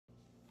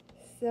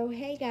So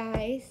hey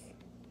guys,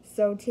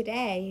 so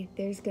today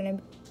there's gonna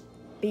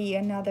be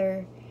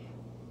another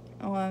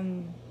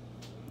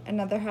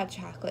hot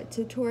chocolate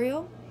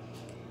tutorial.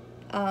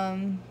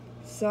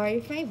 Sorry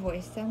if my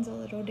voice sounds a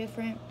little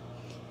different.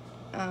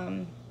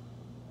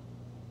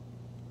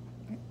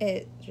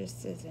 It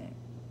just isn't.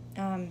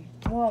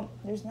 Well,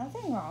 there's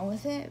nothing wrong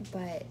with it,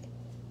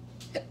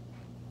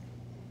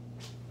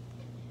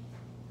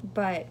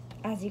 but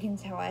as you can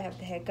tell, I have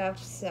the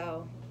hiccups,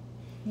 so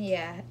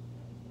yeah.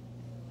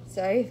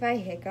 Sorry if I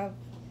hiccup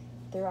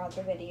throughout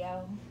the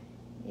video.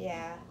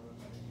 Yeah.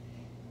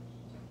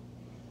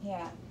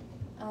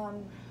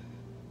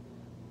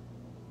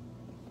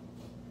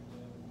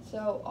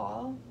 So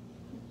all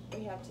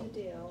we have to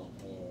do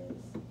is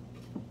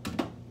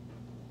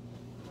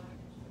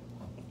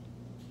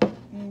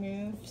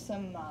remove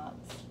some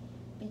mugs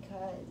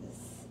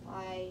because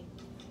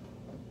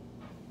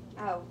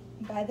oh,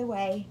 by the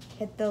way,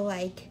 hit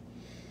the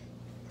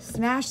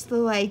smash the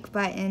like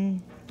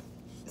button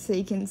so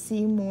you can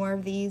see more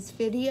of these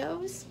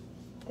videos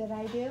that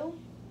I do.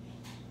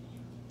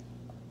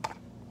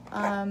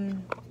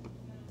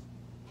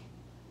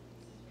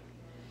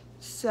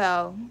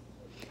 So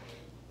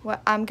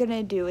what I'm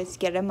gonna do is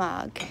get a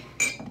mug.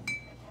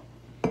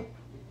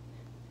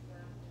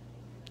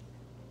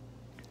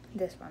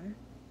 This one.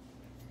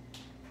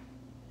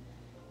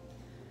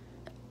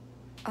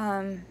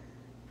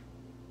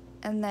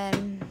 And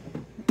then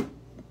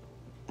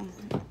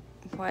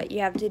what you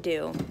have to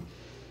do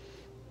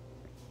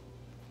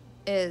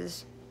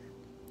is,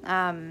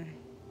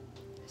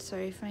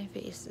 sorry if my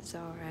face is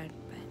all red,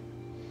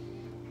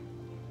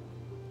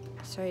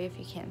 but sorry if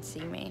you can't see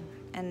me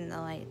and the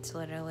light's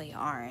literally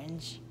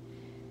orange.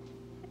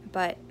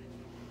 But,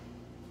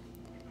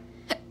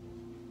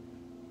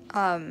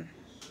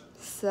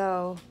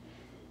 so,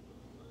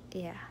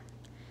 yeah.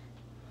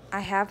 I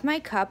have my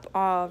cup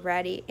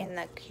already in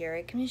the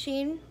Keurig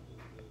machine.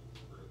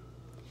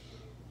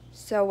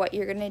 So what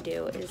you're gonna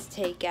do is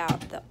take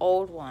out the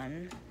old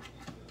one.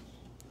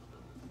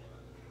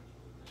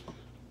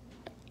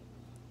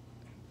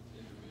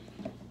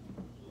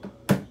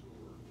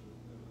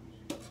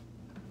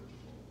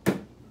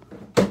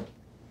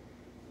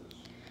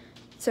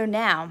 So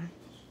now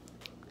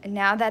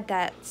that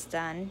that's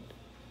done,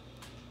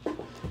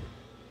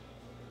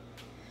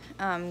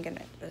 I'm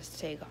gonna just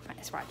take off my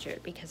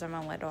sweatshirt because I'm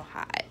a little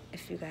hot,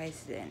 if you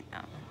guys didn't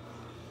know.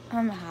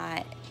 I'm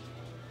hot.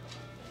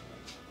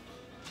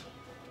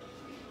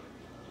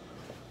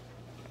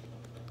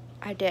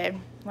 I did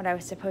what I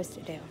was supposed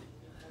to do.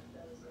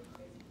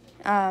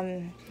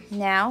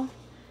 Now,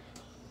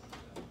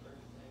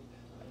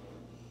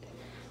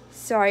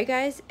 sorry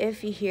guys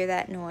if you hear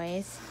that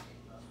noise.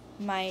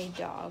 My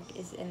dog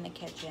is in the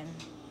kitchen.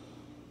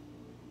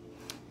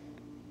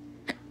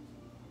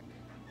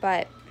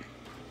 But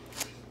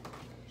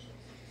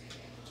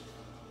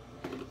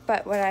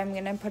what I'm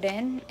gonna put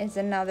in is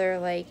another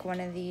one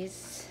of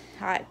these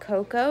hot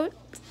cocoa.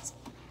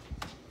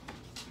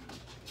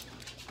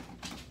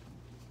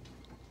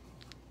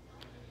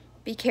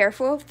 Be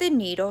careful of the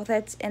needle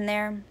that's in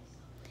there.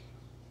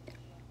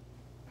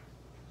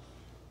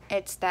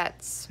 It's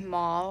that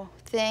small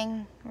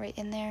thing right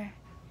in there.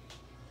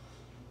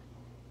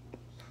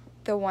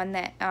 The one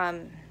that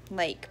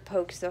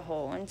pokes a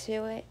hole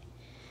into it.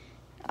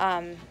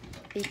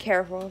 Be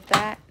careful of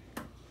that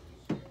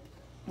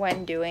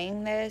when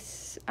doing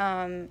this,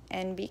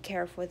 and be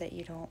careful that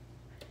you don't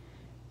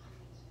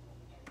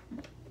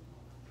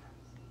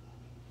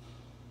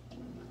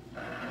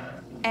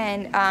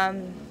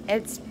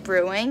it's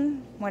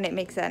brewing when it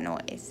makes that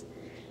noise.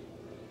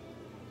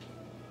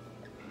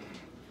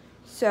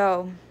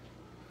 So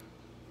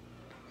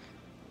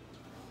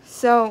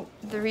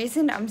the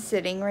reason I'm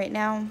sitting right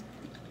now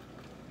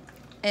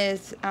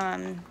is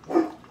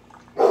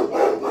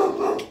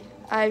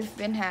I've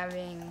been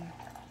having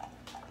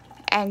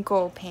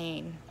ankle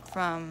pain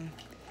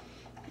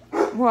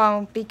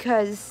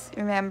because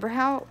remember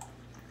how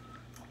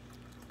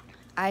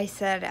I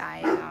said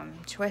I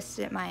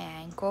twisted my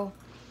ankle?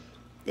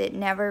 It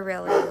never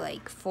really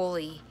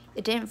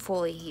it didn't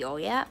fully heal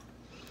yet.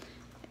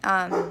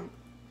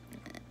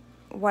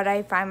 What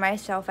I find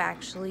myself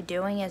actually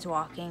doing is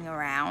walking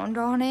around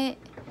on it.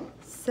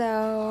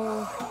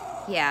 So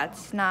yeah,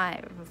 it's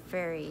not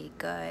very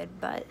good,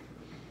 but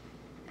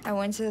I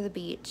went to the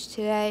beach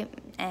today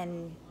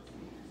and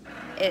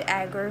it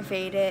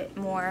aggravated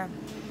more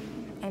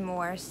and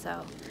more,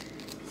 so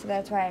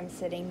that's why I'm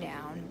sitting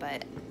down.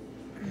 But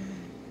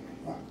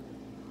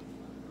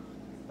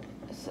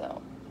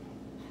so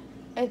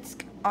it's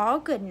all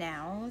good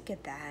now. Look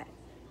at that.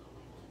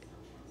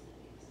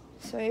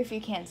 Sorry if you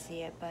can't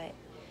see it, but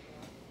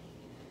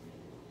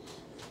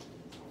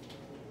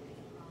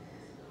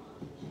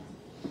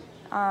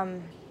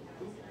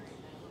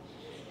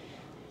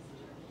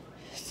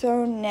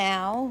so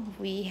now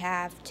we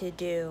have to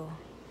do,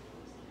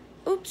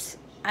 oops,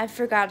 I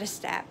forgot a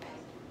step.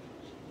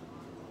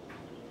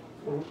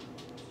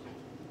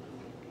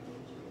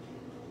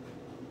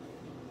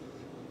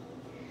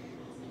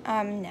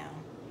 No,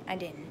 I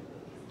didn't.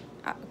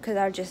 because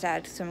I'll just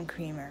add some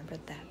creamer,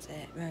 but that's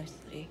it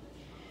mostly.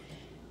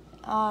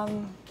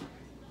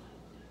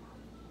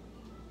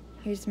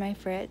 Here's my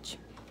fridge.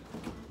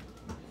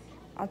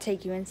 I'll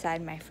take you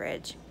inside my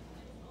fridge.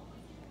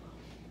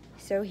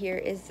 So here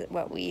is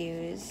what we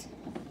use.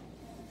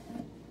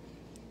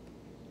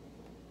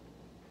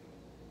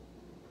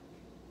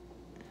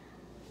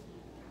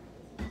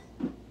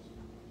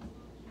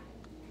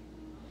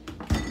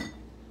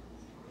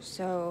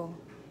 So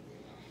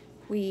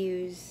we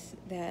use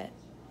the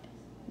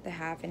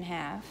half and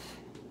half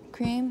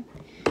cream.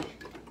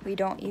 We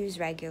don't use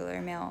regular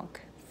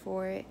milk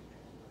for it.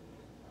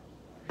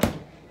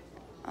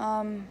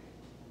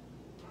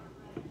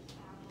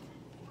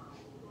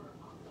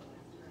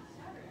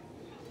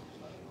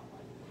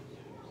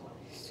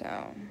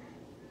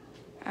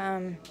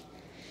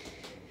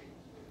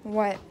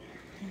 What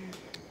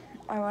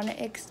I want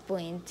to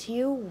explain to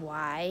you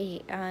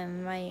why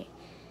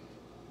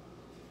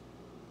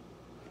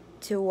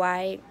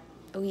why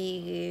we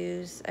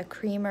use a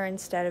creamer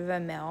instead of a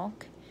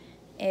milk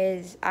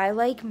is I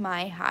like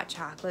my hot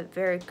chocolate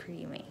very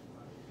creamy.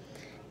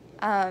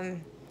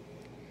 And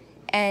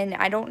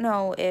I don't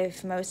know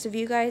if most of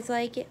you guys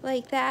like it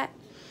like that,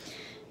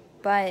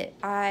 but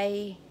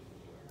I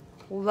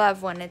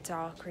love when it's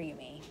all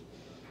creamy.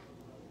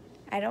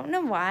 I don't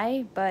know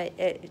why, but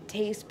it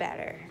tastes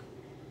better,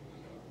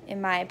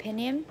 in my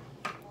opinion.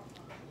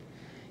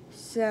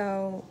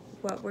 So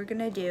what we're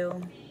gonna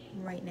do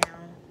right now,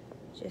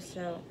 just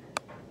so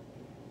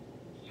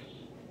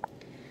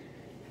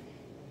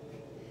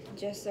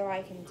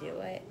I can do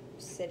it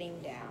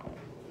sitting down.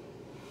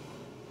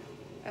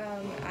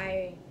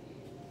 I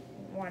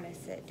want to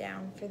sit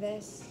down for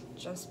this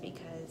just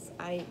because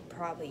I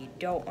probably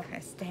don't want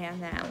to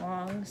stand that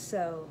long,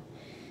 so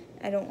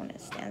I don't want to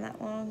stand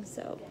that long,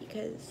 so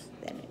because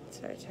then it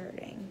starts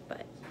hurting.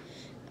 But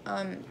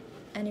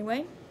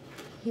anyway,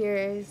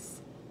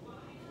 here's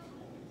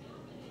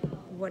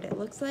what it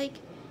looks like.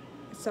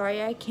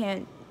 Sorry I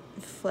can't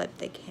flip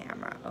the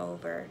camera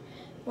over.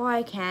 Well,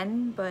 I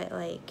can, but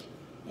like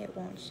it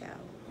won't show.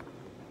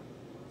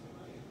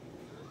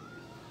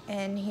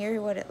 And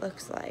here's what it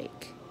looks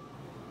like.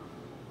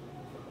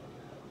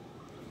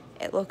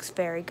 It looks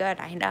very good,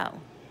 I know.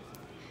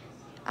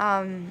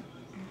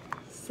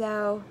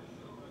 So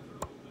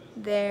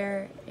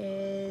there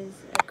is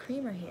a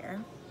creamer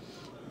here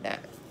that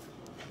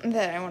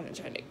I want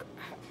to try to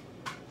grab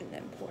and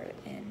then pour it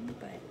in,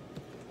 but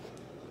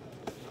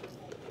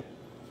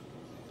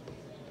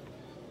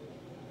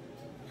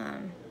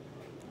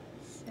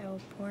so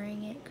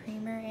pouring it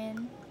creamer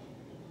in.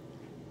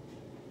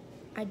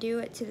 I do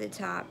it to the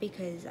top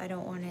because I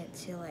don't want it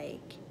to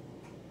like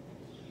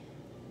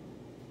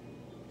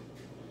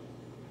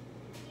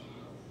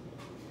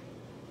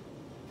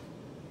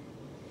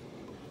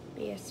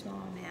be a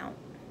small amount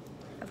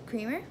of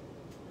creamer.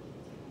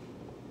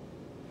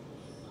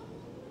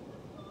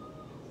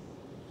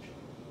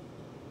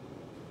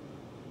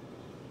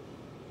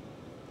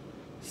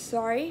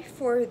 Sorry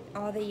for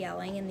all the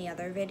yelling in the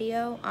other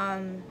video.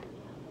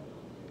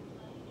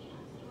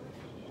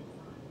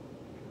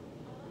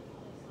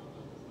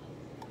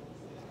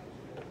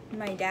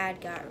 My dad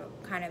got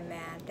kind of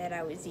mad that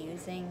I was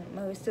using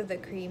most of the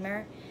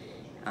creamer.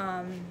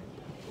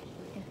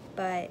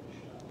 But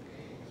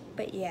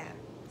yeah.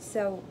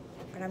 So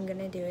what I'm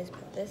gonna do is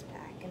put this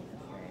back in the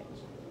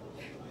fridge.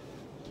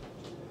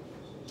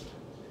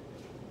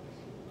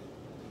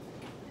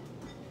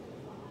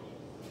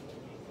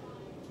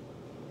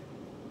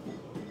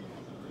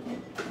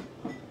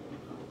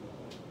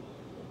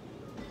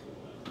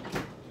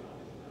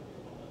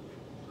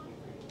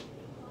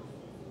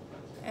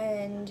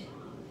 And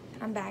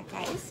I'm back,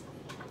 guys.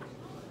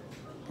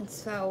 And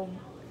so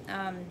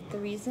the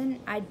reason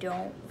I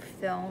don't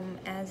film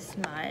as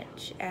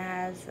much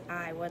as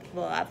I would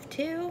love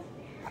to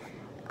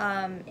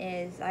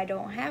is I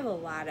don't have a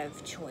lot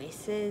of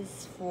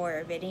choices for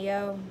a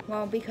video.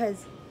 Well,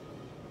 because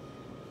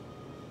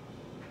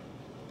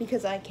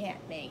I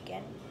can't make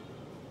it.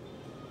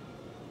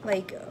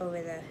 Like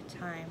over the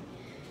time,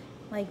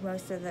 like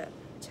most of the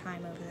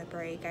time over the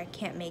break, I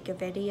can't make a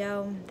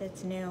video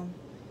that's new.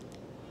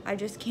 I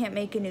just can't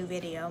make a new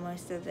video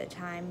most of the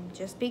time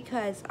just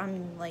because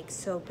I'm like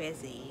so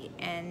busy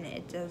and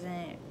it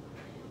doesn't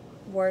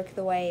work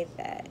the way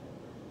that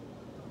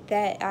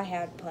I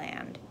had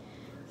planned.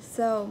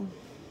 So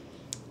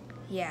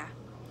yeah.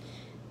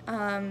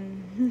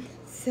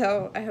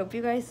 So I hope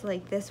you guys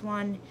like this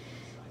one.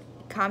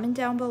 Comment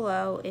down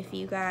below if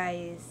you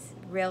guys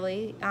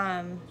really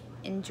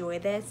enjoy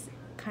this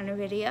kind of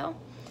video.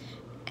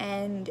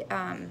 And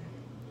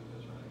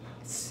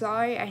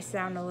sorry I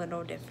sound a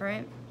little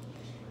different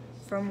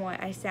from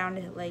what I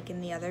sounded like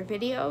in the other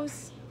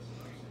videos,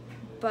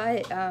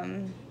 but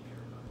I'm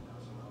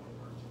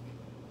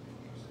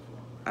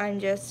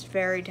just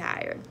very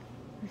tired.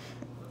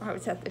 I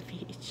was at the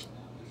beach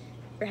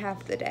for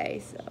half the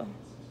day, so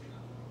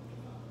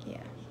yeah.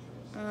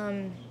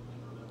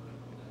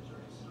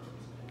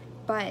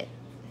 But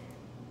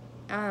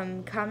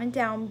comment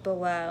down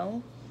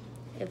below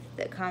if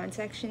the comment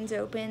section's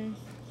open,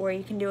 or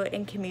you can do it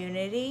in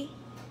community.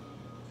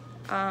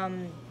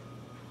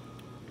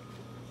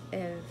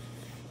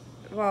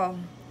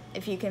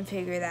 If you can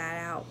figure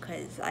that out,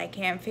 because I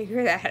can't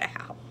figure that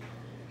out.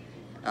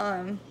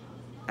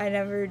 I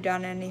never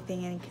done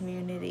anything in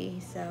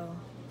community, so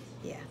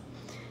yeah.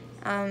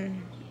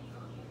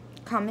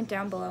 Comment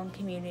down below in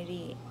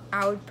community.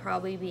 I would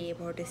probably be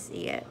able to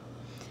see it,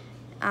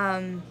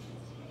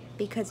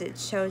 because it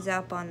shows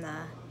up on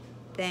the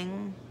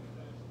thing.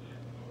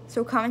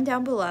 So comment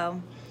down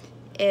below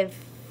if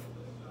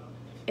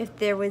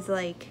there was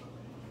like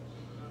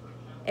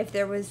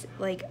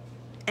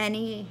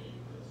any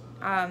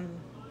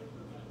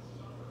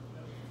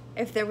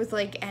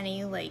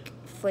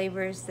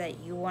flavors that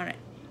you want.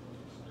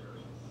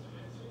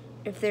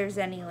 If there's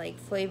any like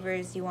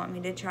flavors you want me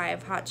to try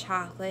of hot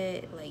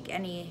chocolate, like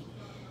any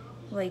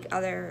like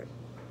other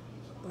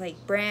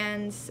like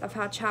brands of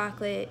hot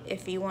chocolate,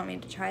 if you want me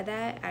to try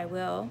that, I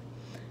will.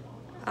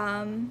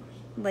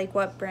 Like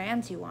what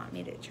brands you want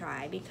me to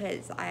try,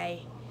 because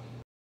I